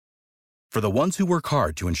For the ones who work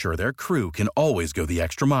hard to ensure their crew can always go the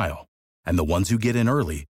extra mile, and the ones who get in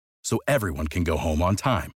early so everyone can go home on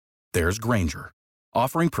time, there's Grainger,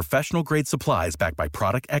 offering professional-grade supplies backed by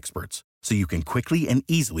product experts so you can quickly and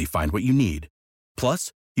easily find what you need.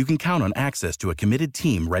 Plus, you can count on access to a committed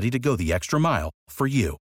team ready to go the extra mile for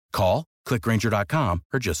you. Call, click Grainger.com,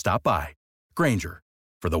 or just stop by. Grainger,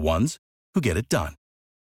 for the ones who get it done.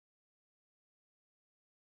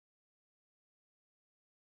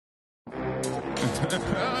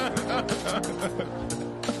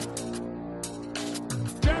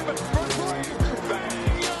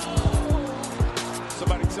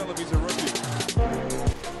 Somebody tell him he's a rookie.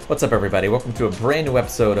 What's up, everybody? Welcome to a brand new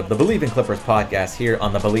episode of the Believe in Clippers podcast here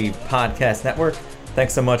on the Believe Podcast Network.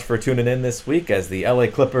 Thanks so much for tuning in this week as the LA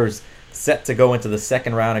Clippers set to go into the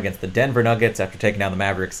second round against the Denver Nuggets after taking down the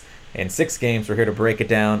Mavericks in 6 games. We're here to break it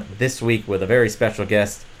down this week with a very special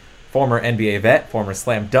guest, former NBA vet, former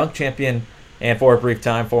slam dunk champion, and for a brief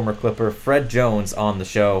time, former Clipper Fred Jones on the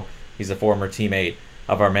show. He's a former teammate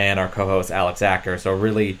of our co-host Alex Acker. So a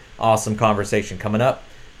really awesome conversation coming up.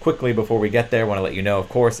 Quickly before we get there, I want to let you know, of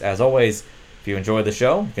course, as always, if you enjoy the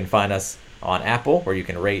show, you can find us on Apple, where you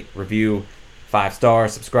can rate, review, 5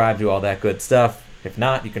 stars, subscribe, do all that good stuff. If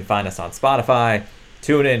not, you can find us on Spotify,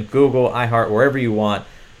 TuneIn, Google, iHeart, wherever you want.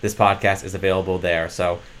 This podcast is available there.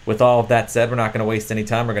 So with all of that said, we're not going to waste any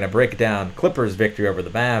time. We're going to break it down. Clippers victory over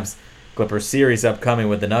the Mavs. Clippers series upcoming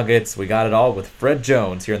with the Nuggets. We got it all with Fred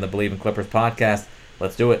Jones here in the Believe in Clippers podcast.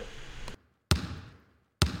 Let's do it.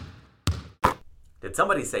 Did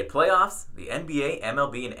somebody say playoffs? The NBA,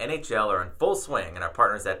 MLB, and NHL are in full swing, and our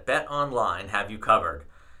partners at BetOnline have you covered.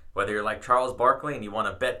 Whether you're like Charles Barkley and you want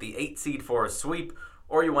to bet the 8 seed for a sweep,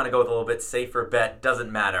 or you want to go with a little bit safer bet,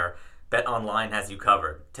 doesn't matter. BetOnline has you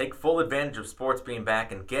covered. Take full advantage of sports being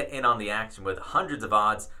back and get in on the action with hundreds of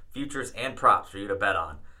odds, futures, and props for you to bet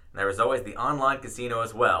on. And there is always the online casino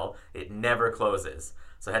as well. It never closes.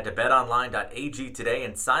 So head to betonline.ag today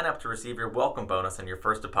and sign up to receive your welcome bonus on your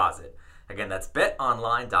first deposit. Again, that's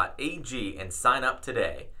betonline.ag and sign up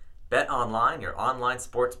today. BetOnline, your online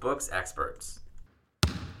sportsbooks experts.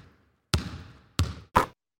 All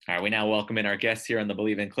right, we now welcome in our guests here on the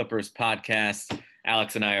Believe in Clippers podcast.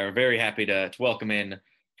 Alex and I are very happy to welcome in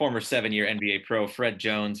former 7-year NBA pro Fred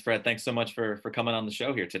Jones. Fred, thanks so much for coming on the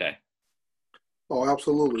show here today. Oh,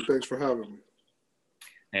 absolutely. Thanks for having me.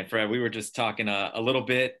 And Fred, we were just talking a little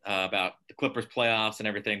bit about the Clippers playoffs and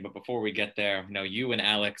everything, but before we get there, you and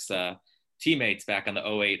Alex, teammates back on the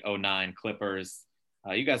 08-09 Clippers,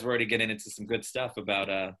 you guys were already getting into some good stuff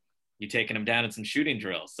about you taking them down in some shooting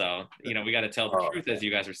drills. So, we got to tell the truth, as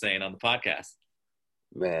you guys were saying on the podcast.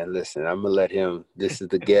 Man, listen, I'm gonna let him. This is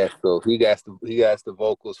the guest, so he got the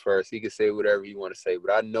vocals first. He can say whatever he want to say,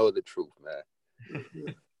 but I know the truth, man.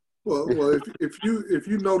 Well, if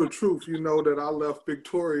you know the truth, you know that I left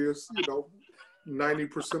victorious,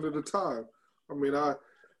 90% of the time. I mean,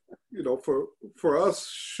 for us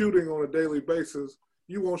shooting on a daily basis,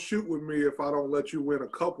 you won't shoot with me if I don't let you win a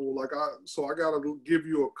couple. So I gotta give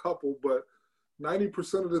you a couple, but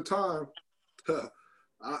 90% of the time,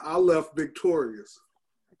 I left victorious.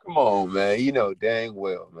 Come on, man. You know dang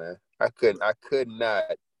well, man. I could not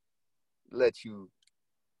let you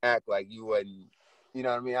act like you wasn't. You know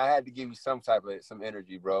what I mean? I had to give you some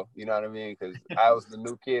energy, bro. You know what I mean? Because I was the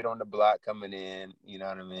new kid on the block coming in. You know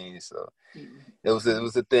what I mean? So it was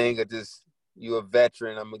a thing of just, you a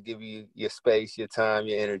veteran. I'm gonna give you your space, your time,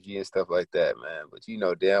 your energy, and stuff like that, man. But you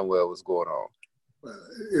know damn well what's going on.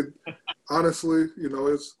 Honestly,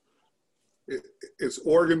 it's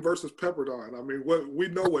Oregon versus Pepperdine. I mean, we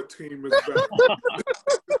know what team is better.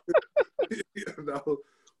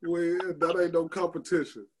 That ain't no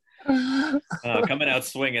competition. Coming out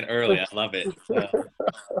swinging early, I love it.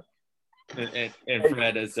 And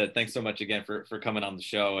Fred, as said, thanks so much again for coming on the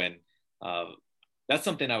show. And that's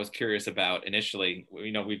something I was curious about initially.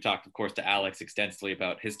 We've talked, of course, to Alex extensively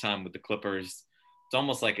about his time with the Clippers. It's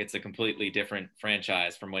almost like it's a completely different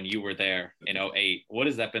franchise from when you were there in 08. What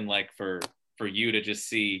has that been like for you to just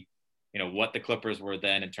see, what the Clippers were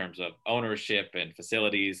then in terms of ownership and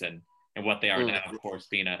facilities and what they are now, of course,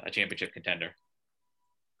 being a championship contender?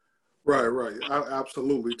 Right.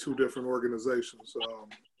 Absolutely. 2 different organizations.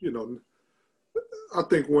 I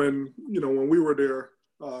think when we were there,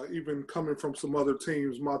 even coming from some other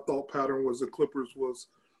teams, my thought pattern was the Clippers was,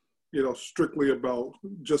 strictly about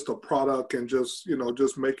just a product and just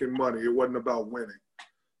making money. It wasn't about winning.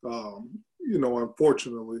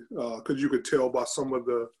 Unfortunately, because you could tell by some of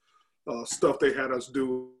the stuff they had us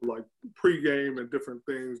do, like pregame and different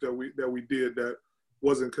things that we did that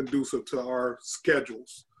wasn't conducive to our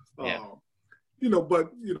schedules. Yeah.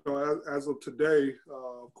 But as of today,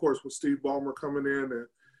 of course, with Steve Ballmer coming in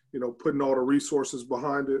and putting all the resources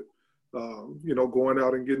behind it, going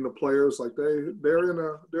out and getting the players, like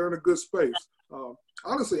they're in a good space.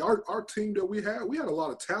 Honestly, our team that we had a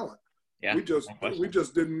lot of talent. Yeah, we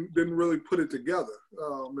just didn't really put it together.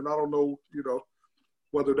 And I don't know,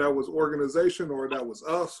 whether that was organization or that was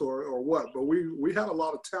us or what, but we had a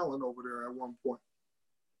lot of talent over there at one point.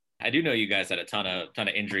 I do know you guys had a ton of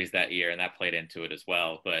injuries that year, and that played into it as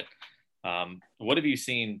well. But what have you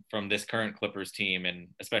seen from this current Clippers team, and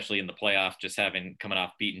especially in the playoff, just coming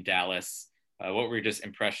off beating Dallas? What were your just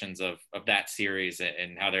impressions of that series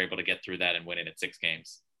and how they're able to get through that and win it at 6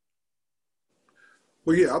 games?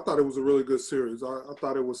 Well, yeah, I thought it was a really good series. I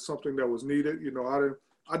thought it was something that was needed.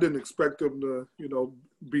 I didn't expect them to,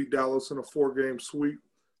 beat Dallas in a 4-game sweep.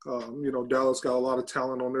 Dallas got a lot of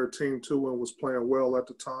talent on their team too and was playing well at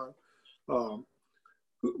the time.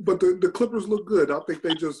 But the Clippers look good. I think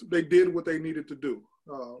they did what they needed to do.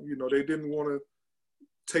 They didn't want to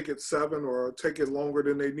take it 7 or take it longer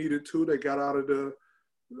than they needed to. They got out of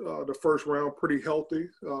the first round pretty healthy,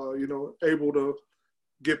 able to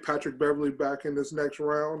get Patrick Beverley back in this next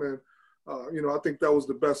round. And, I think that was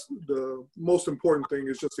the most important thing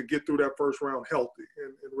is just to get through that first round healthy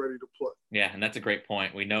and ready to play. Yeah, and that's a great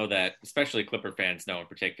point. We know that, especially Clipper fans know in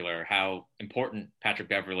particular, how important Patrick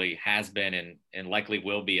Beverley has been and likely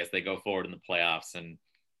will be as they go forward in the playoffs, and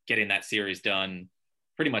getting that series done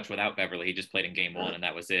pretty much without Beverley. He just played in game 1 and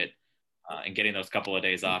that was it. And getting those couple of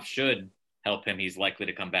days off should help him. He's likely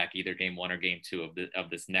to come back either game 1 or game 2 of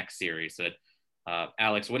this next series. So,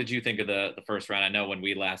 Alex, what did you think of the first round? I know when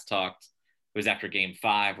we last talked, it was after game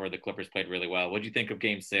 5 where the Clippers played really well. What did you think of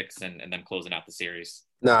game 6 and them closing out the series?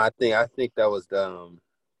 No, I think that was the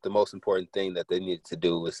most important thing that they needed to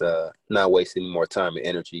do was not waste any more time and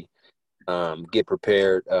energy. Get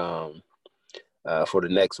prepared for the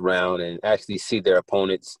next round and actually see their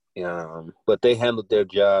opponents. But they handled their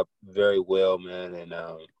job very well, man. And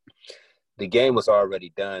the game was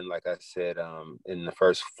already done, like I said, in the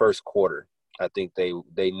first quarter. I think they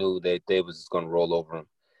knew that they was going to roll over them.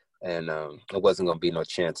 And it wasn't going to be no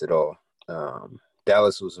chance at all.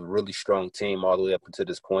 Dallas was a really strong team all the way up until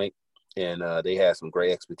this point, and they had some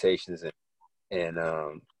great expectations and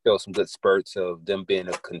showed some good spurts of them being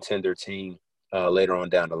a contender team later on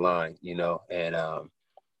down the line, And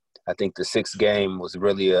I think the 6th game was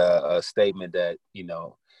really a statement that,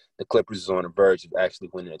 the Clippers is on the verge of actually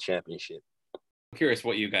winning a championship. I'm curious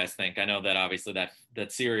what you guys think. I know that obviously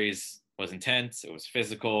that series was intense. It was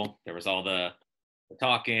physical. There was all the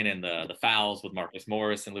talking and the fouls with Marcus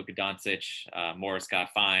Morris and Luka Doncic. Morris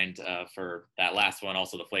got fined for that last one,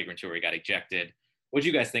 also the flagrant 2 where he got ejected. What do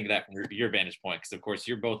you guys think of that from your vantage point? Because, of course,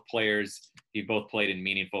 you're both players. You both played in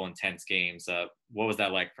meaningful, intense games. What was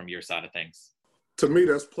that like from your side of things? To me,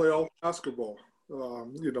 that's playoff basketball.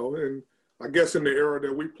 And I guess in the era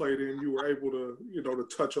that we played in, you were able to, to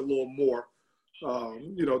touch a little more,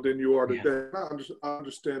 than you are today. Yeah. I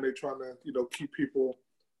understand they're trying to, keep people –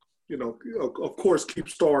 of course, keep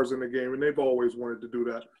stars in the game, and they've always wanted to do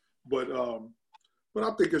that. But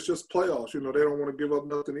I think it's just playoffs. They don't want to give up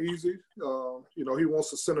nothing easy. He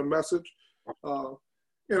wants to send a message,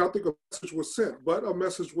 and I think a message was sent. But a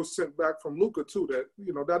message was sent back from Luka too that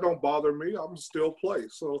that don't bother me. I'm still play.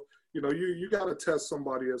 So you got to test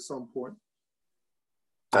somebody at some point.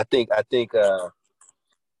 I think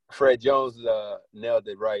Fred Jones nailed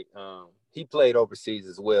it right. He played overseas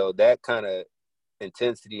as well. That kind of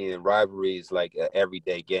intensity and rivalry is like an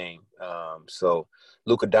everyday game. So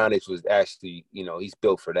Luka Doncic was actually, he's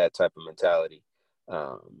built for that type of mentality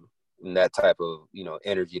and that type of,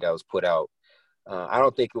 energy that was put out. I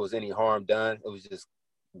don't think it was any harm done. It was just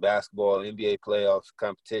basketball, NBA playoffs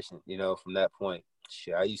competition, from that point.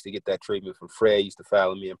 Shit, I used to get that treatment from Fred. He used to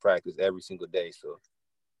foul me in practice every single day. So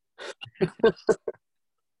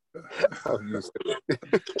I'm used to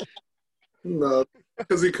it. No,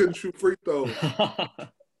 because he couldn't shoot free throws.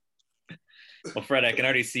 Well, Fred, I can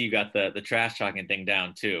already see you got the trash talking thing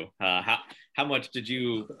down too. How much did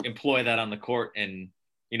you employ that on the court? And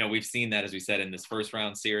we've seen that, as we said, in this first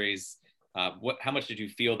round series. How much did you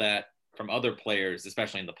feel that from other players,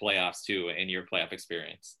 especially in the playoffs too, in your playoff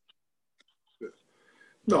experience?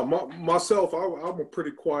 No, myself, I'm a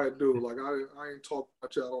pretty quiet dude. Like I ain't talk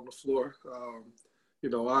much out on the floor.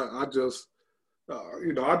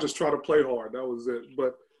 I just try to play hard. That was it.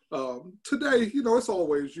 But today, it's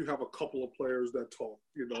always you have a couple of players that talk,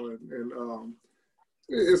 and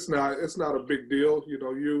it's not a big deal.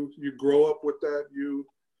 You grow up with that. You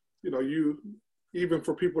even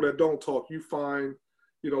for people that don't talk, you find,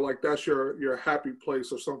 like that's your happy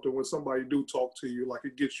place or something when somebody do talk to you, like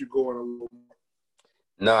it gets you going a little more.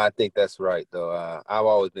 No, I think that's right though. I've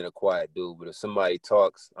always been a quiet dude, but if somebody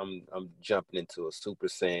talks, I'm jumping into a Super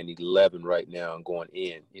Saiyan 11 right now and going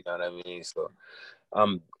in. You know what I mean? So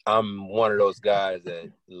I'm one of those guys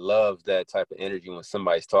that loves that type of energy when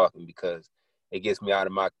somebody's talking, because it gets me out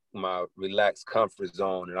of my relaxed comfort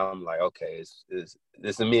zone, and I'm like, okay,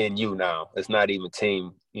 it's me and you now. It's not even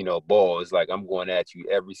team, ball. It's like I'm going at you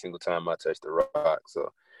every single time I touch the rock.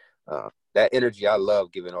 So that energy, I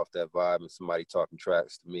love giving off that vibe and somebody talking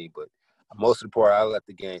tracks to me. But most of the part, I let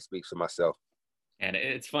the game speak for myself. And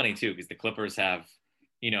it's funny too, because the Clippers have,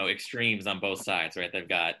 extremes on both sides, right? They've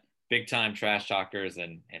got big time trash talkers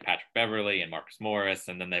and Patrick Beverley and Marcus Morris.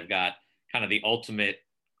 And then they've got kind of the ultimate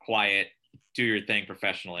quiet, do your thing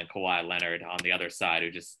professional and Kawhi Leonard on the other side,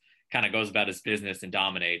 who just kind of goes about his business and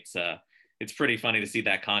dominates. It's pretty funny to see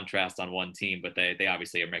that contrast on one team, but they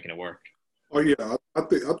obviously are making it work. Oh yeah, I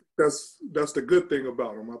think that's the good thing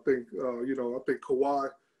about him. I think I think Kawhi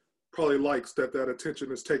probably likes that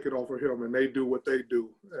attention is taken off of him, and they do what they do,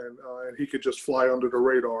 and he could just fly under the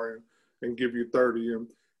radar and give you 30,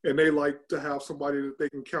 and they like to have somebody that they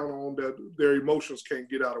can count on, that their emotions can't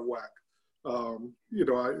get out of whack.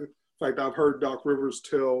 In fact, I've heard Doc Rivers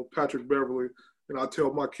tell Patrick Beverley, and I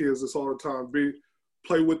tell my kids this all the time: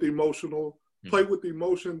 play with the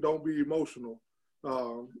emotion, don't be emotional.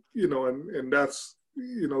 And that's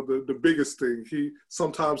the biggest thing.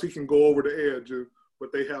 Sometimes he can go over the edge,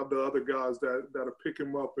 but they have the other guys that'll pick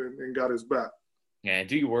him up and got his back. Yeah.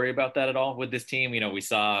 Do you worry about that at all with this team? We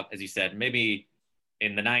saw, as you said, maybe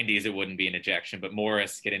in the 90s it wouldn't be an ejection, but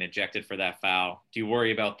Morris getting ejected for that foul. Do you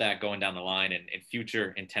worry about that going down the line and in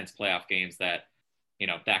future intense playoff games that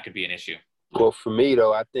that could be an issue? Well, for me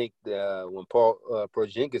though, I think when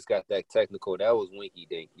Porzingis got that technical, that was winky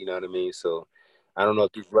dink. You know what I mean? So I don't know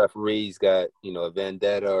if these referees got, a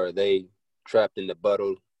vendetta, or they trapped in the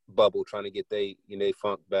bubble trying to get they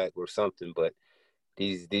funk back or something. But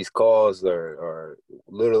these calls are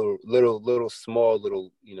little small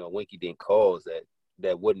winky dink calls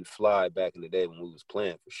that wouldn't fly back in the day when we was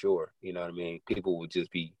playing, for sure. You know what I mean? People would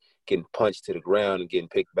just be getting punched to the ground and getting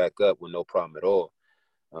picked back up with no problem at all.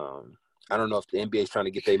 I don't know if the NBA is trying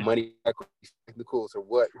to get their money back on these technicals or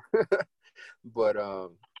what, but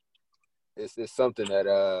it's something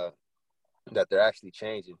that they're actually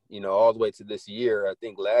changing. All the way to this year. I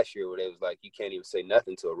think last year where they was like, you can't even say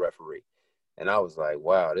nothing to a referee, and I was like,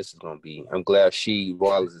 wow, this is gonna be. I'm glad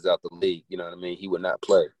Wallace is out the league. You know what I mean? He would not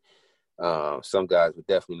play. Some guys would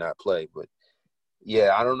definitely not play, but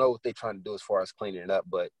yeah, I don't know what they're trying to do as far as cleaning it up,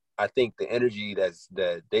 but I think the energy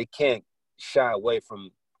that they can't shy away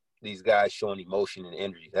from these guys showing emotion and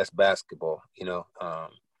energy. That's basketball.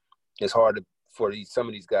 It's hard for some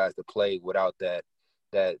of these guys to play without that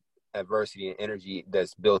adversity and energy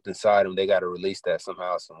that's built inside them. They got to release that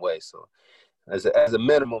somehow, some way. So as a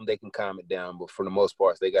minimum, they can calm it down, but for the most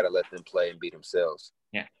part, they got to let them play and be themselves.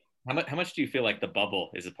 Yeah. How much do you feel like the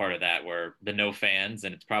bubble is a part of that, where the no fans,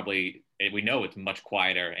 and we know it's much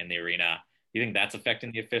quieter in the arena. Do you think that's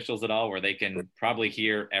affecting the officials at all, where they can probably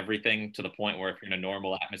hear everything to the point where if you're in a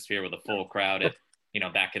normal atmosphere with a full crowd,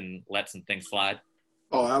 that can let some things slide?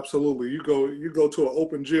 Oh, absolutely. You go to an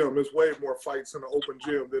open gym. There's way more fights in an open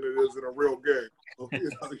gym than it is in a real game.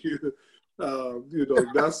 So,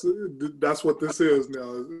 that's what this is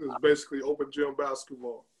now. It's basically open gym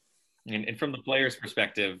basketball. And from the player's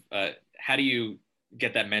perspective, how do you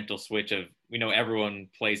get that mental switch of, everyone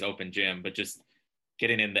plays open gym, but just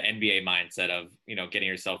getting in the NBA mindset of, getting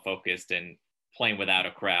yourself focused and playing without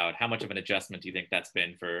a crowd? How much of an adjustment do you think that's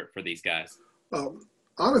been for these guys?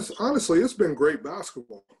 Honestly, it's been great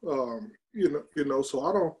basketball. So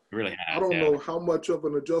I don't know how much of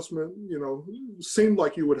an adjustment. Seemed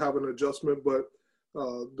like you would have an adjustment, but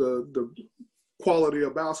the quality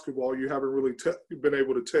of basketball you haven't really been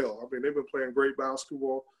able to tell. I mean, they've been playing great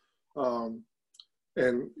basketball, and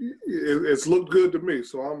it's looked good to me.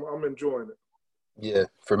 So I'm enjoying it. Yeah,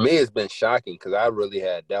 for me, it's been shocking because I really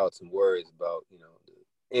had doubts and worries about the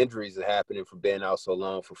injuries that happening from being out so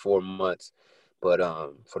long for 4 months. But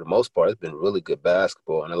for the most part, it's been really good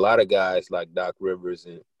basketball. And a lot of guys like Doc Rivers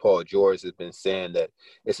and Paul George has been saying that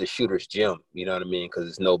it's a shooter's gym, you know what I mean? Because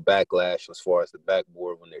there's no backlash as far as the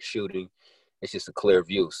backboard when they're shooting. It's just a clear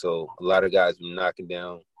view. So a lot of guys been knocking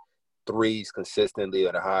down threes consistently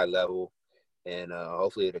at a high level. And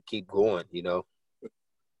hopefully it'll keep going,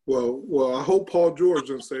 Well, I hope Paul George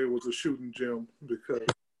didn't say it was a shooting gym because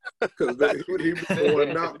he was the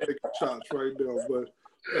one not making shots right now.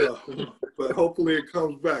 But hopefully it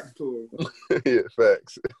comes back to him. Yeah,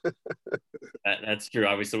 facts. That's true.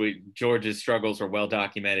 Obviously, George's struggles were well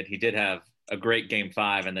documented. He did have a great Game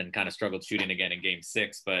 5 and then kind of struggled shooting again in Game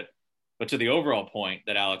 6. But But to the overall point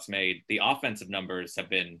that Alex made, the offensive numbers have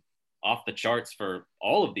been off the charts for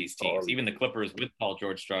all of these teams, even the Clippers with Paul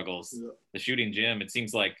George struggles. Yeah. The shooting gym, it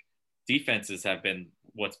seems like defenses have been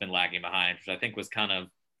what's been lagging behind, which I think was kind of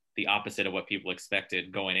the opposite of what people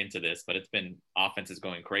expected going into this, but it's been offenses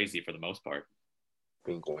going crazy for the most part.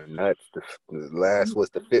 Been going nuts. The last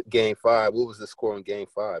was the fifth game 5. What was the score in game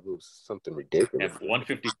 5? It was something ridiculous. Yeah,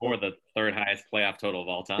 154, the third highest playoff total of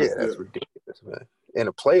all time. Yeah, that's ridiculous, man. In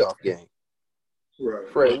a playoff game. Right.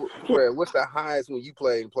 Fred, what's the highest when you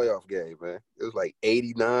played in a playoff game, man? It was like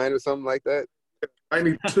 89 or something like that?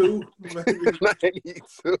 92.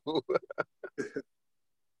 92.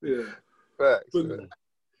 Yeah. Facts,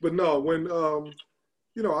 but no, when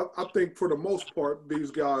I think for the most part,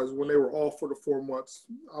 these guys, when they were off for the 4 months,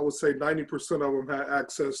 I would say 90% of them had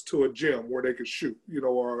access to a gym where they could shoot,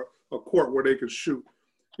 or a court where they could shoot.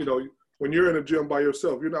 When you're in a gym by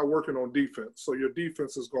yourself, you're not working on defense. So your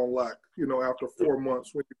defense is going to lack, after 4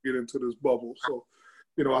 months when you get into this bubble. So,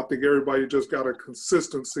 I think everybody just got a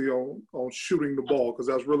consistency on shooting the ball because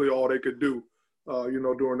that's really all they could do,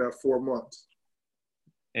 during that 4 months.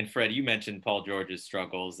 And Fred, you mentioned Paul George's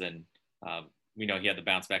struggles, and he had the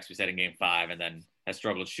bounce backs we said in game 5 and then has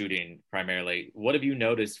struggled shooting primarily. What have you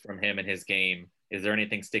noticed from him in his game? Is there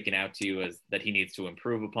anything sticking out to you as that he needs to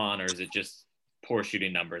improve upon, or is it just poor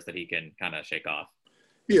shooting numbers that he can kind of shake off?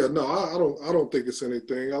 Yeah, no, I don't think it's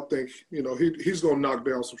anything. I think, he's going to knock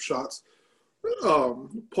down some shots.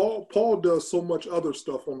 Paul does so much other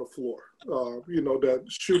stuff on the floor, that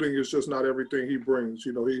shooting is just not everything he brings.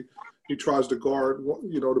 He tries to guard,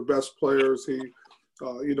 the best players. He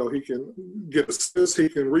can get assists, he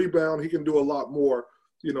can rebound, he can do a lot more,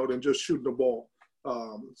 than just shooting the ball.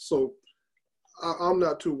 So I'm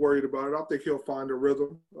not too worried about it. I think he'll find a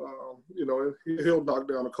rhythm. He'll knock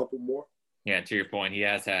down a couple more. Yeah, to your point, he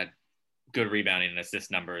has had good rebounding and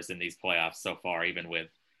assist numbers in these playoffs so far, even with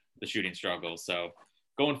the shooting struggles. So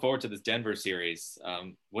going forward to this Denver series,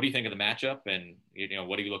 what do you think of the matchup? And,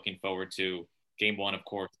 what are you looking forward to? Game 1, of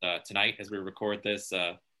course, tonight as we record this.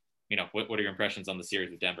 What are your impressions on the series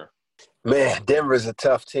with Denver? Man, Denver is a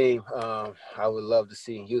tough team. I would love to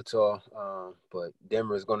see Utah, but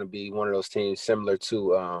Denver is going to be one of those teams similar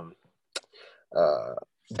to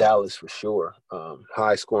Dallas for sure.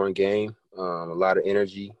 High-scoring game, a lot of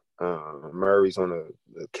energy. Murray's on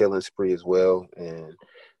a killing spree as well, and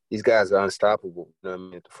these guys are unstoppable. At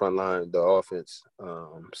the front line, the offense.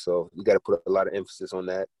 So you got to put a lot of emphasis on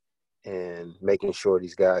that and making sure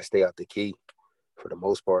these guys stay out the key for the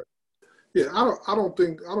most part. Yeah, I don't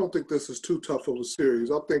think this is too tough of a series.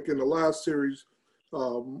 I think in the last series,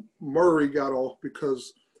 Murray got off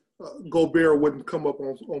because Gobert wouldn't come up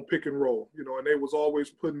on pick and roll, and they was always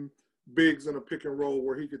putting bigs in a pick and roll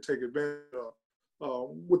where he could take advantage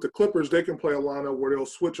of. With the Clippers, they can play a lineup where they'll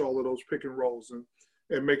switch all of those pick and rolls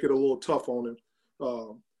and make it a little tough on him.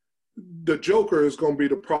 The Joker is going to be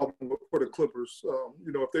the problem for the Clippers.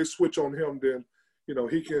 If they switch on him, then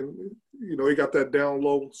he can, he got that down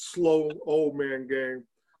low, slow old man game.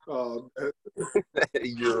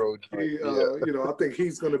 Euro. I think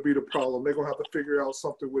he's going to be the problem. They're going to have to figure out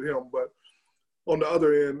something with him. But on the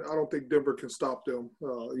other end, I don't think Denver can stop them.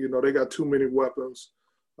 They got too many weapons.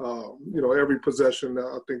 Every possession,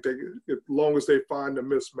 I think as long as they find a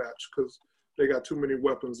mismatch, because they got too many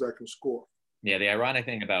weapons that can score. Yeah, the ironic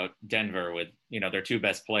thing about Denver with, their two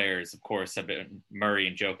best players, of course, have been Murray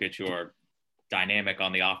and Jokic, who are dynamic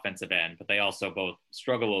on the offensive end, but they also both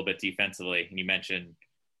struggle a little bit defensively. And you mentioned,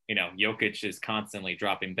 Jokic is constantly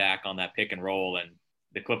dropping back on that pick and roll, and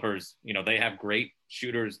the Clippers, they have great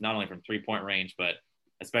shooters, not only from 3-point range, but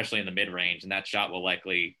especially in the mid range. And that shot will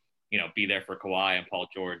likely, be there for Kawhi and Paul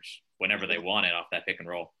George whenever they want it off that pick and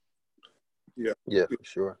roll. Yeah, for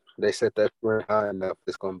sure. They set that spread high enough.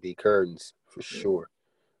 It's going to be curtains for sure.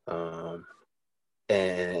 And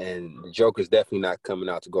the Joker's definitely not coming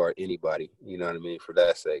out to guard anybody. You know what I mean? For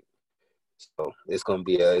that sake, so it's gonna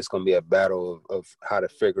be a battle of how to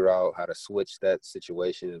figure out how to switch that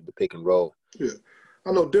situation of the pick and roll. Yeah,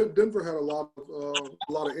 I know Denver had a lot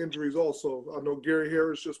of injuries also. I know Gary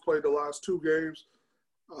Harris just played the last 2 games.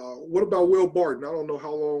 What about Will Barton? I don't know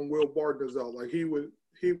how long Will Barton is out. Like he would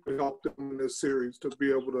help them in this series to be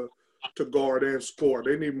able to guard and score.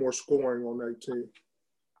 They need more scoring on that team.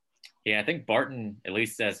 Yeah, I think Barton, at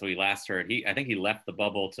least as we last heard, I think he left the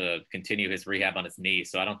bubble to continue his rehab on his knee,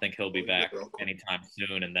 so I don't think he'll be back anytime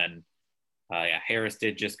soon. And then, Harris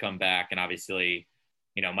did just come back, and obviously,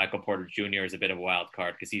 Michael Porter Jr. is a bit of a wild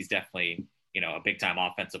card because he's definitely, a big-time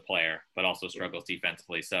offensive player, but also struggles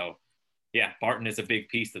defensively. So, yeah, Barton is a big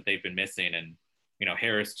piece that they've been missing, and,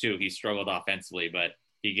 Harris too, he struggled offensively, but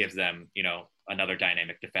he gives them, another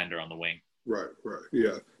dynamic defender on the wing. Right.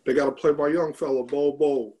 Yeah, they got to play my young fella,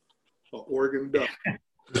 Bo, Oregon Duck.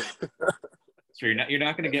 So you're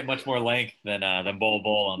not going to get much more length than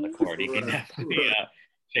Bol on the court. He can definitely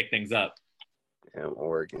shake things up. Damn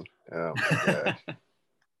Oregon. Oh my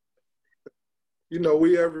God.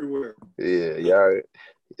 We everywhere. Yeah, y'all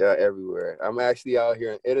everywhere. I'm actually out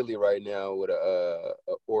here in Italy right now with a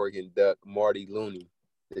Oregon Duck, Marty Looney.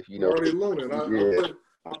 If you know Marty Looney.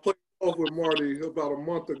 I played off with Marty about a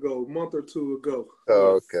month or two ago.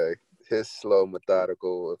 Oh, okay. His slow,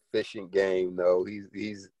 methodical, efficient game, though.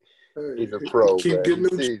 He's a pro. Keep getting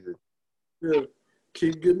them season. Yeah,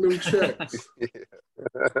 keep getting them checks.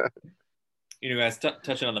 Guys,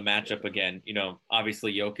 touching on the matchup again.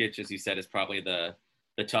 Obviously Jokic, as you said, is probably the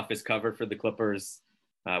toughest cover for the Clippers.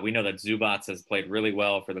 We know that Zubac has played really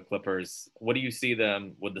well for the Clippers. What do you see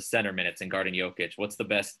them with the center minutes and guarding Jokic? What's the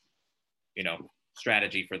best,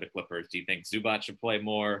 strategy for the Clippers? Do you think Zubac should play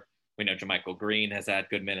more? We know JaMychal Green has had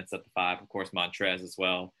good minutes at the 5, of course, Montrez as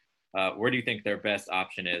well. Where do you think their best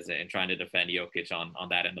option is in trying to defend Jokic on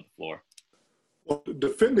that end of the floor? Well,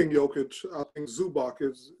 defending Jokic, I think Zubac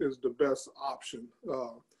is the best option.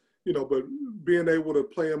 But being able to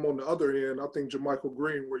play him on the other end, I think JaMychal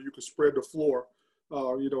Green, where you can spread the floor,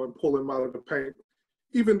 and pull him out of the paint.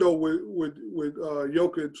 Even though with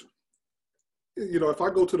Jokic, if I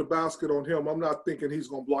go to the basket on him, I'm not thinking he's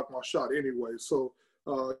going to block my shot anyway. So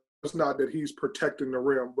it's not that he's protecting the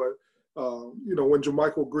rim. But, when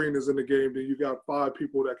JaMychal Green is in the game, then you got 5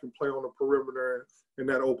 people that can play on the perimeter, and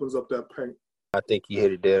that opens up that paint. I think you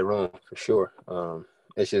hit it dead wrong for sure.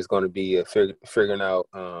 It's just going to be figuring out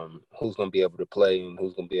who's going to be able to play and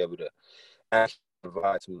who's going to be able to actually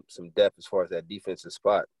provide some depth as far as that defensive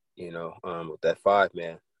spot, with that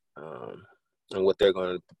 5-man. And what they're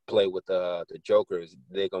going to play with the Jokers,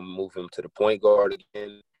 they're going to move him to the point guard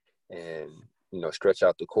again and, stretch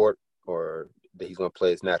out the court, or he's going to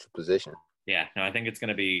play his natural position. Yeah, no, I think it's going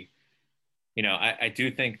to be, I do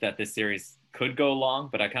think that this series could go long,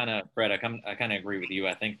 but Fred, I kind of agree with you.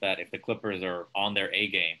 I think that if the Clippers are on their A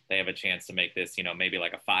game, they have a chance to make this, maybe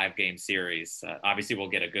like a 5-game series. Obviously, we'll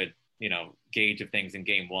get a good, gauge of things in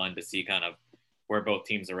game 1 to see kind of where both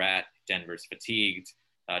teams are at. Denver's fatigued,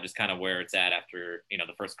 just kind of where it's at after,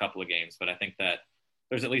 the first couple of games. But I think that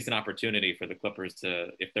there's at least an opportunity for the Clippers to,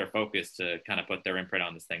 if they're focused, to kind of put their imprint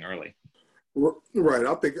on this thing early. Right.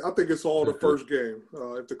 I think it's all the first game.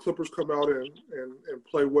 If the Clippers come out and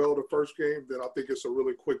play well the first game, then I think it's a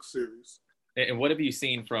really quick series. And what have you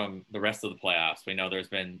seen from the rest of the playoffs? We know there's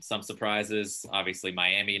been some surprises. Obviously,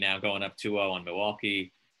 Miami now going up 2-0 on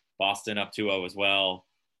Milwaukee, Boston up 2-0 as well.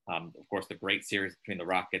 Of course, the great series between the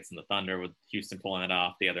Rockets and the Thunder, with Houston pulling it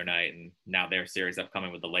off the other night, and now their series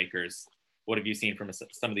upcoming with the Lakers. What have you seen from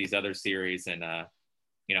some of these other series, and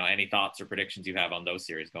any thoughts or predictions you have on those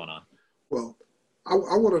series going on? Well, I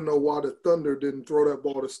want to know why the Thunder didn't throw that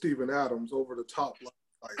ball to Steven Adams over the top.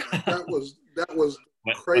 Like that was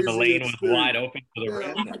crazy. The lane was wide open for the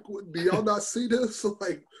rim. Like, do y'all not see this?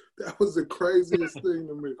 Like, that was the craziest thing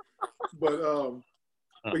to me.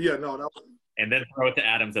 But yeah, no, that was. And then throw it to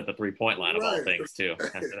Adams at the 3-point line of all things too.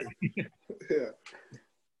 Yeah.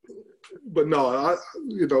 But no,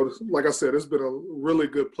 like I said, it's been a really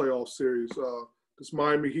good playoff series. This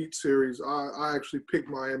Miami Heat series, I actually picked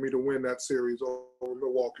Miami to win that series over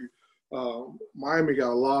Milwaukee. Miami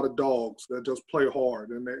got a lot of dogs that just play hard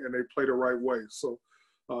and they play the right way. So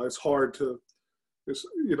it's hard to,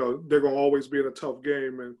 they're going to always be in a tough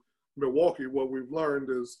game. And Milwaukee, what we've learned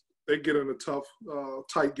is they get in a tough,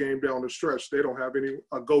 tight game down the stretch. They don't have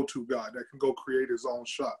a go-to guy that can go create his own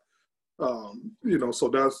shot. So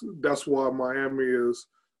that's why Miami is,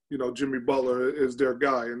 Jimmy Butler is their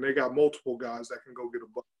guy, and they got multiple guys that can go get a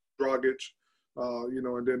Dragic,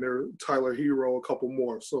 and then there's Tyler Hero, a couple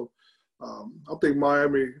more. So I think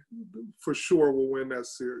Miami for sure will win that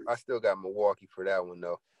series. I still got Milwaukee for that one,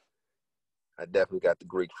 though. I definitely got the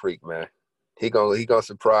Greek Freak, man. He gonna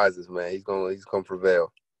surprise us, man. He's gonna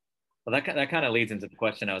prevail. Well, that kind of leads into the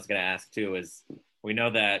question I was going to ask too. Is we know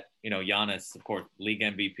that Giannis, of course, league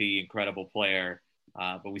MVP, incredible player.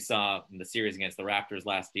 But we saw in the series against the Raptors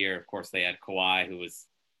last year, of course, they had Kawhi, who was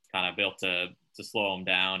kind of built to slow him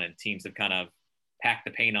down, and teams have kind of packed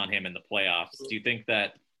the paint on him in the playoffs. Do you think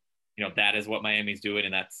that, that is what Miami's doing,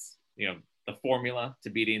 and that's, the formula to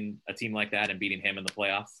beating a team like that and beating him in the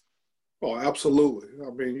playoffs? Oh, absolutely. I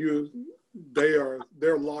mean,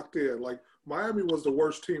 they're locked in. Like, Miami was the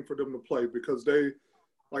worst team for them to play because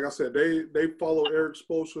like I said, they follow Eric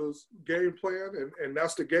Spoelstra's game plan, and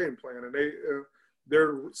that's the game plan, and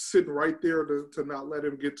they're sitting right there to not let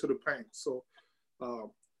him get to the paint. So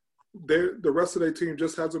the rest of their team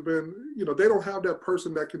just hasn't been, they don't have that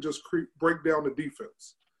person that can just break down the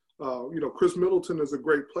defense. Chris Middleton is a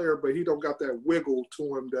great player, but he don't got that wiggle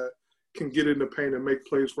to him that can get in the paint and make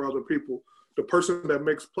plays for other people. The person that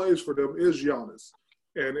makes plays for them is Giannis,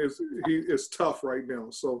 and he is tough right now.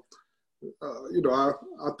 So,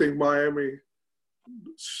 I think Miami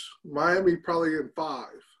probably in 5.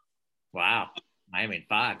 Wow, Miami in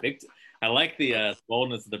 5. I like the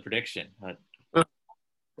boldness of the prediction.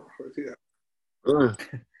 Yeah.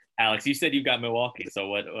 Alex, you said you've got Milwaukee. So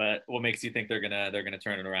what makes you think they're gonna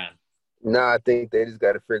turn it around? No, I think they just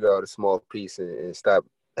got to figure out a small piece and stop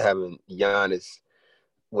having Giannis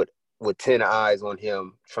with 10 eyes on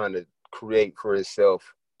him trying to create for himself,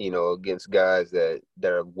 against guys that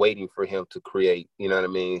are waiting for him to create. You know what I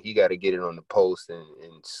mean? He got to get it on the post and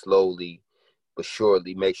slowly but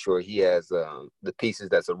surely make sure he has the pieces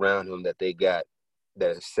that's around him that they got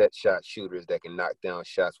that are set shot shooters that can knock down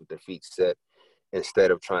shots with their feet set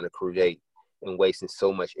instead of trying to create and wasting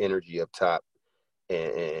so much energy up top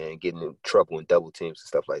and getting in trouble in double teams and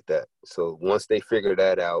stuff like that. So once they figure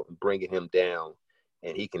that out and bringing him down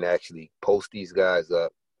and he can actually post these guys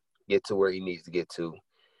up, get to where he needs to get to,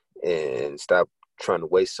 and stop trying to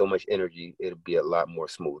waste so much energy, it'll be a lot more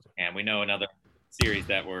smoother. And we know another series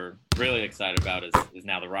that we're really excited about is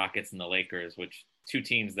now the Rockets and the Lakers, which two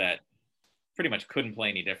teams that pretty much couldn't play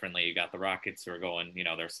any differently. You got the Rockets who are going,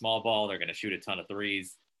 they're small ball, they're going to shoot a ton of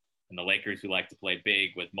threes, and the Lakers who like to play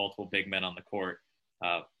big with multiple big men on the court.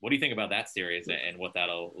 What do you think about that series and what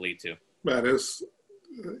that'll lead to? Man, I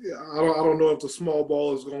don't know if the small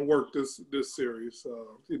ball is going to work this series.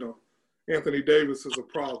 Anthony Davis is a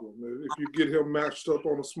problem. If you get him matched up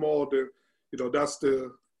on a small, then that's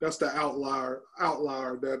the outlier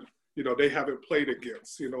that they haven't played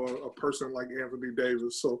against. A person like Anthony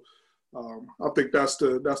Davis. So I think that's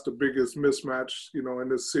the biggest mismatch in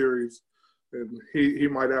this series. And he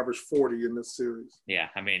might average 40 in this series. Yeah,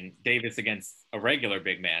 I mean, Davis against a regular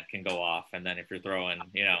big man can go off. And then if you're throwing,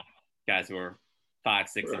 guys who are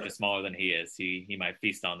 5-6 inches smaller than he is, he might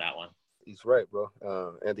feast on that one. He's right, bro.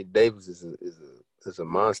 Anthony Davis is a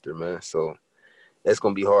monster, man. So it's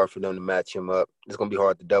going to be hard for them to match him up. It's going to be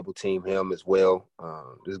hard to double team him as well.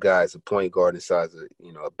 This guy is a point guard inside of,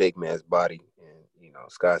 a big man's body. And,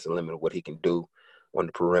 sky's the limit of what he can do on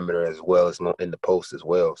the perimeter as well as in the post as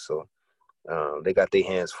well. So, they got their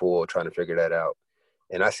hands full trying to figure that out.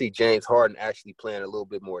 And I see James Harden actually playing a little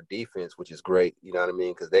bit more defense, which is great. You know what I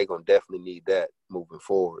mean? Because they're going to definitely need that moving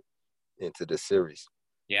forward into this series.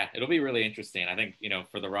 Yeah, it'll be really interesting. I think,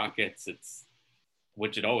 for the Rockets,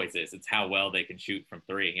 which it always is, it's how well they can shoot from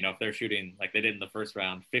three. If they're shooting like they did in the first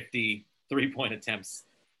round, 50 3-point attempts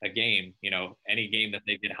a game, any game that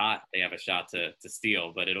they get hot, they have a shot to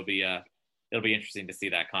steal. But it'll be interesting to see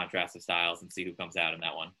that contrast of styles and see who comes out in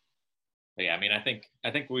that one. But yeah, I mean, I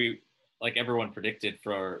think we, like everyone predicted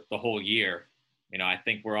for the whole year, I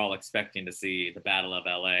think we're all expecting to see the Battle of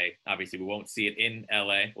LA. Obviously, we won't see it in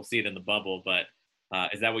LA. We'll see it in the bubble. But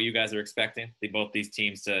is that what you guys are expecting? Both these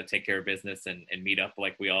teams to take care of business and meet up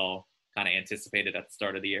like we all kind of anticipated at the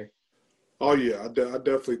start of the year? Oh, yeah. I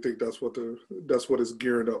definitely think that's what it's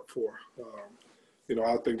gearing up for.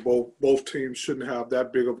 I think both teams shouldn't have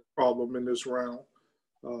that big of a problem in this round.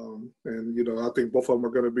 I think both of them are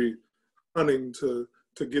going to be hunting to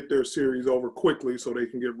get their series over quickly so they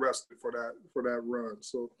can get rested for that run.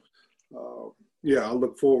 So, I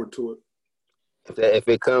look forward to it. If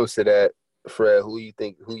it comes to that, Fred, who you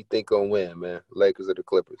think gonna win, man? Lakers or the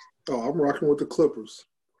Clippers? Oh, I'm rocking with the Clippers.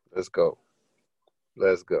 Let's go.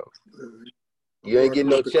 You ain't getting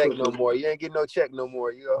no check no more. You ain't getting no check no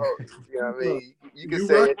more. You a host. You know what I mean? You can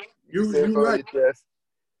say it. You right. Yeah,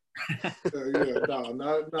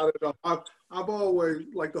 not at all. I've always,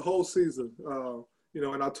 like the whole season,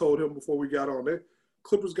 and I told him before we got on,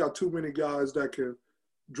 Clippers got too many guys that can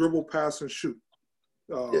dribble, pass, and shoot.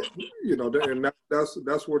 And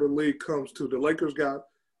that's where the league comes to. The Lakers got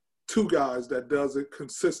 2 guys that does it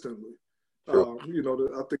consistently. Sure.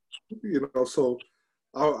 I think, so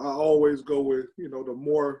I always go with,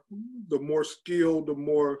 the more skilled, the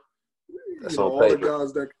more, all the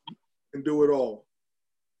guys that can do it all.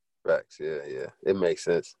 Facts, yeah. It makes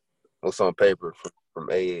sense. What's on paper from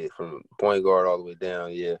point guard all the way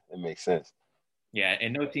down, yeah, it makes sense. Yeah,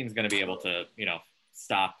 and no team's going to be able to,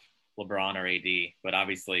 stop LeBron or AD, but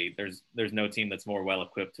obviously there's no team that's more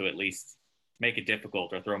well-equipped to at least make it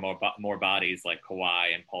difficult or throw more bodies like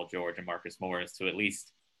Kawhi and Paul George and Marcus Morris to at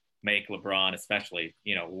least make LeBron especially,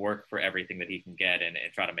 work for everything that he can get and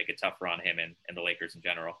try to make it tougher on him and the Lakers in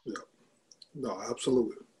general. Yeah. No,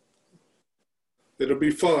 absolutely. It'll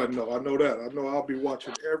be fun, though. I know that. I know I'll be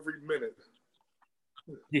watching every minute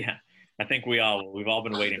Yeah, I think we've all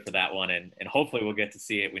been waiting for that one, and hopefully we'll get to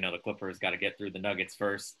see it. We know the Clippers got to get through the Nuggets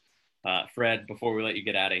first. Fred, before we let you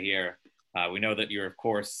get out of here, we know that you're, of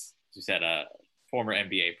course, as you said, a former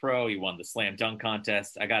NBA pro. You won the slam dunk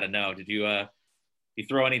contest. I got to know, did you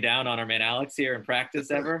throw any down on our man Alex here in practice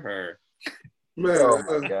ever? Or man,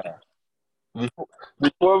 oh my God.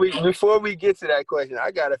 Before we get to that question,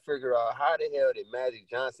 I gotta figure out how the hell did Magic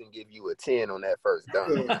Johnson give you a 10 on that first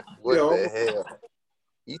dunk? What the hell?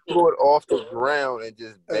 He threw it off the ground and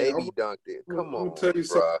just baby dunked it. Come on, tell you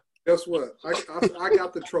bro. Guess what? I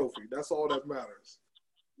got the trophy. That's all that matters.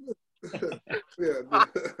 Yeah.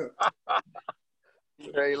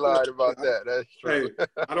 You ain't lied about that. That's true.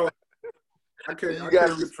 Hey, I can't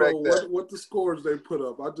control what the scores they put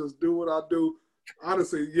up. I just do what I do.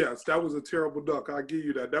 Honestly, yes, that was a terrible dunk. I give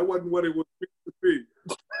you that. That wasn't what it was meant to be.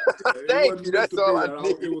 Thank you. That's all I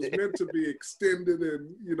needed. It was meant to be extended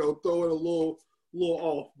and throw it a little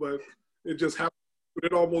off, but it just happened.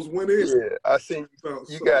 It almost went in. Yeah, I seen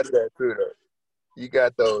you got that too, though. You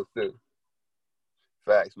got those too.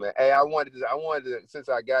 Facts, man. Hey, I wanted to since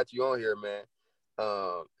I got you on here, man.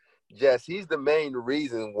 Jess, he's the main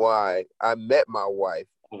reason why I met my wife.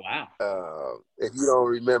 Oh, wow. If you don't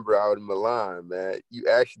remember, out in Milan, man, you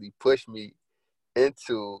actually pushed me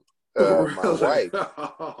into my wife.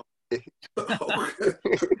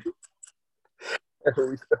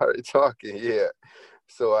 We started talking, yeah.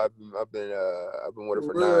 So I've been with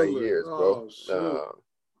her for 9 years, bro.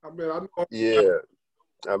 I know. Yeah,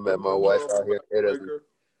 I met my wife out here in Italy.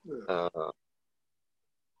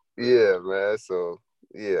 Yeah, man. So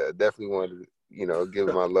yeah, definitely wanted to give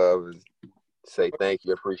my love and say thank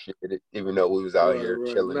you, appreciate it, even though we was out here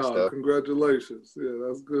chilling and stuff. Congratulations. Yeah,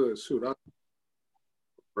 that's good. Shoot, I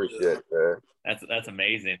appreciate it, man. That's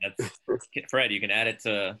amazing. That's Fred. You can add it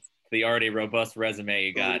to the already robust resume.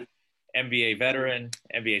 You got NBA veteran,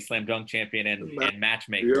 NBA slam dunk champion, and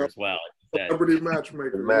matchmaker as well. Celebrity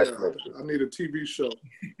matchmaker. Yeah, I need a TV show.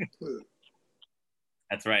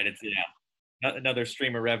 That's right. It's another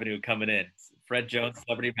stream of revenue coming in. Fred Jones,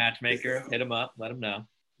 celebrity matchmaker. Hit him up. Let him know.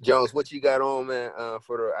 Jones, what you got on, man?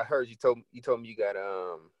 I heard you told me you got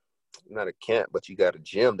not a camp, but you got a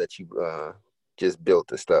gym that you just built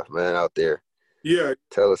and stuff, man, out there. Yeah.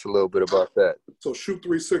 Tell us a little bit about that. So Shoot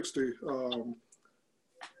 360,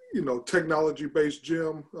 technology-based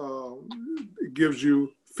gym. It gives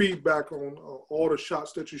you feedback on all the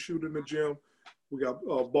shots that you shoot in the gym. We got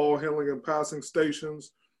ball handling and passing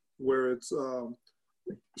stations where it's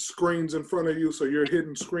screens in front of you, so you're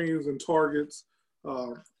hitting screens and targets.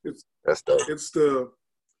 That's dope. It's I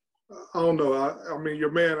don't know. I mean, your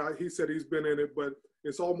man, he said he's been in it, but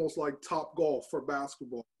it's almost like Top Golf for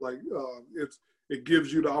basketball. Like it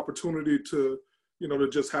gives you the opportunity to to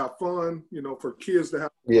just have fun. For kids to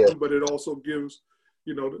have fun, but it also gives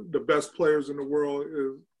the best players in the world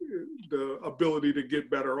the ability to get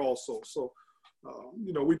better also. So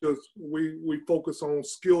we focus on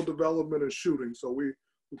skill development and shooting. So we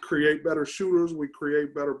create better shooters. We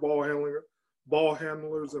create better ball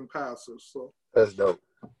handlers and passers. So that's dope.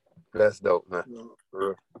 That's dope, man.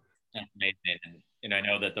 That's amazing. And I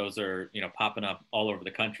know that those are popping up all over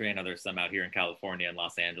the country. I know there's some out here in California and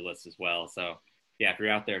Los Angeles as well. So yeah, if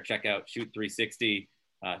you're out there, check out Shoot 360,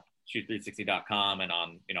 shoot360.com, and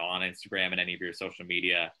on Instagram and any of your social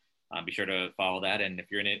media. Be sure to follow that. And if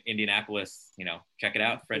you're in Indianapolis, check it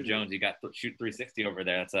out. Fred Jones, you got Shoot 360 over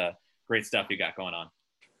there. That's great stuff you got going on.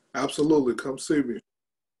 Absolutely. Come see me.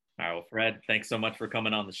 All right. Well, Fred, thanks so much for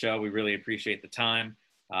coming on the show. We really appreciate the time.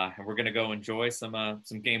 And we're going to go enjoy some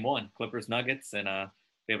game one, Clippers Nuggets, and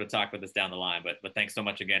be able to talk with us down the line. But thanks so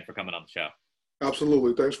much again for coming on the show.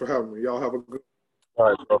 Absolutely. Thanks for having me. Y'all have a good. All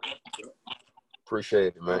right, bro.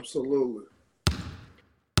 Appreciate it, man. Absolutely.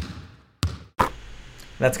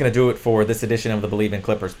 That's going to do it for this edition of the Believe in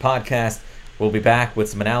Clippers podcast. We'll be back with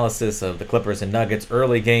some analysis of the Clippers and Nuggets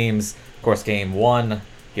early games. Of course, game one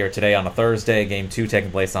here today on a Thursday, game two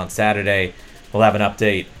taking place on Saturday. We'll have an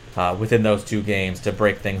update within those two games to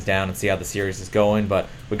break things down and see how the series is going. But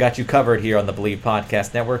we got you covered here on the Believe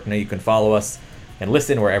Podcast Network. Now you can follow us and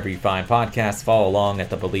listen wherever you find podcasts. Follow along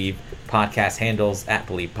at the Believe Podcast handles, at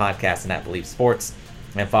Believe Podcast and at Believe Sports.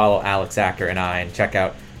 And follow Alex Acker and I, and check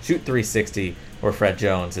out Shoot 360, where Fred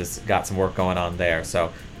Jones has got some work going on there.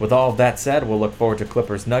 So with all of that said, we'll look forward to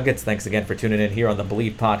Clippers Nuggets. Thanks again for tuning in here on the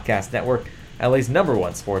Believe Podcast Network, LA's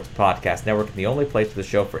 #1 sports podcast network, and the only place for the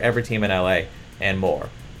show for every team in LA and more.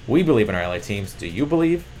 We believe in our LA teams. Do you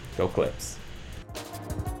believe? Go Clips.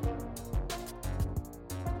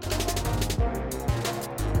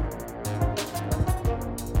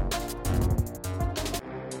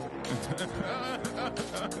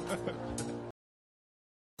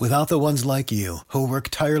 Without the ones like you, who work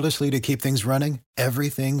tirelessly to keep things running,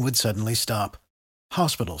 everything would suddenly stop.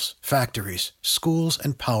 Hospitals, factories, schools,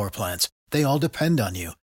 and power plants, they all depend on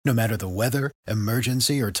you. No matter the weather,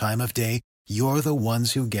 emergency, or time of day, you're the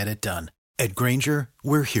ones who get it done. At Grainger,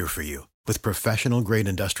 we're here for you with professional-grade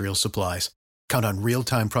industrial supplies. Count on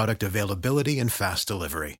real-time product availability and fast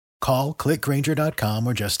delivery. Call, click Grainger.com,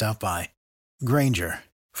 or just stop by. Grainger,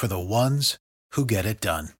 for the ones who get it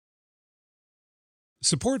done.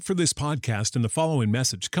 Support for this podcast and the following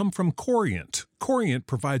message come from Corient. Corient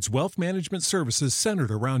provides wealth management services centered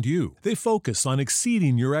around you. They focus on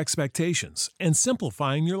exceeding your expectations and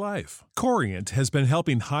simplifying your life. Corient has been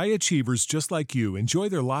helping high achievers just like you enjoy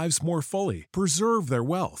their lives more fully, preserve their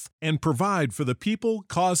wealth, and provide for the people,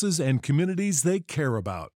 causes, and communities they care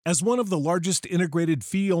about. As one of the largest integrated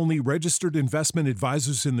fee-only registered investment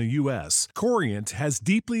advisors in the U.S., Corient has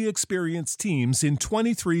deeply experienced teams in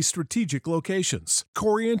 23 strategic locations.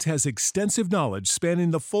 Corient has extensive knowledge spanning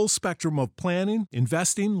the full spectrum of planning,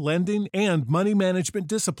 investing, lending, and money management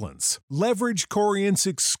disciplines. Leverage Corient's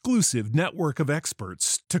exclusive network of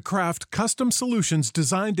experts to craft custom solutions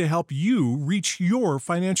designed to help you reach your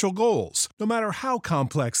financial goals, no matter how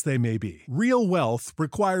complex they may be. Real wealth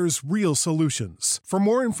requires real solutions. For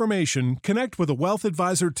more information, connect with a wealth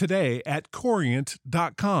advisor today at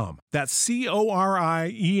Corient.com. That's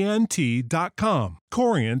Corient.com.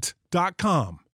 Corient.com.